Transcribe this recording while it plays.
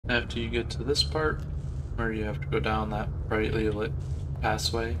After you get to this part, where you have to go down that brightly lit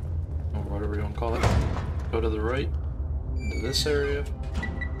pathway, or whatever you want to call it, go to the right, into this area.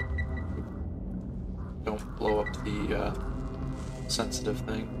 Don't blow up the sensitive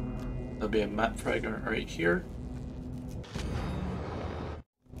thing. There'll be a map fragment right here.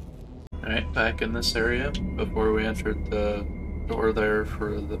 Alright, back in this area, before we entered the door there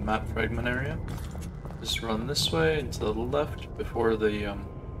for the map fragment area. Just run this way and to the left before the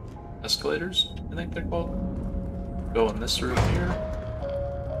escalators, I think they're called. Go in this room here.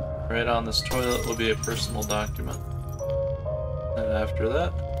 Right on this toilet will be a personal document. And after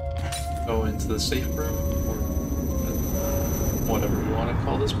that, go into the safe room, or whatever you want to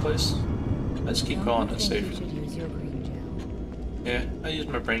call this place. I just keep calling it safe. Yeah, I use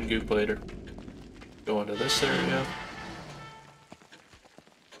my brain goop later. Go into this area.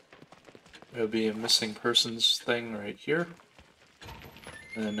 There'll be a missing persons thing right here.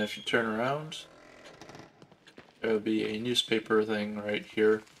 And then if you turn around, there'll be a newspaper thing right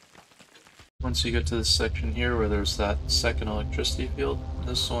here. Once you get to this section here where there's that second electricity field,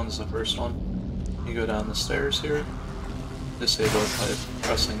 this one's the first one. You go down the stairs here, disable it by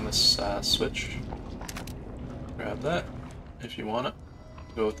pressing this switch. Grab that if you want it.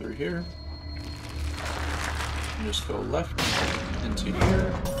 Go through here. And just go left into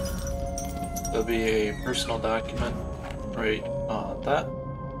here. There'll be a personal document right on that.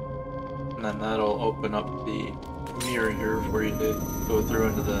 And then that'll open up the mirror here where you did go through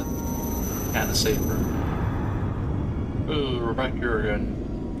into the kind of safe room. Ooh, we're back here again.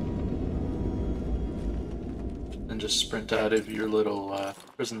 And just sprint out of your little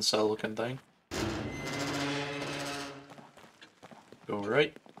prison cell looking thing. Go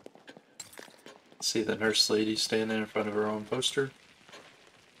right. See the nurse lady standing in front of her own poster.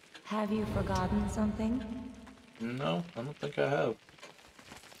 Have you forgotten something? No, I don't think I have.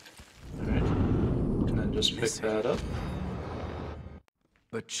 Alright. And then just pick that up.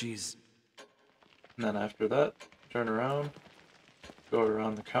 But she's... And then after that, turn around, go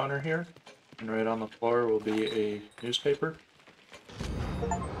around the counter here, and right on the floor will be a newspaper.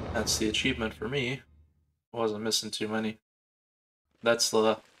 That's the achievement for me. I wasn't missing too many. That's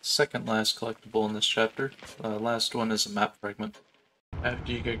the second last collectible in this chapter. The last one is a map fragment.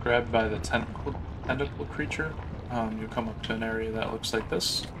 After you get grabbed by the tentacle creature, you come up to an area that looks like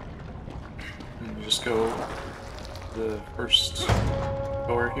this. And you just go to the first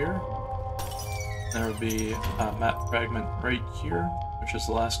door here. There will be a map fragment right here, which is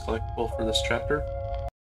the last collectible for this chapter.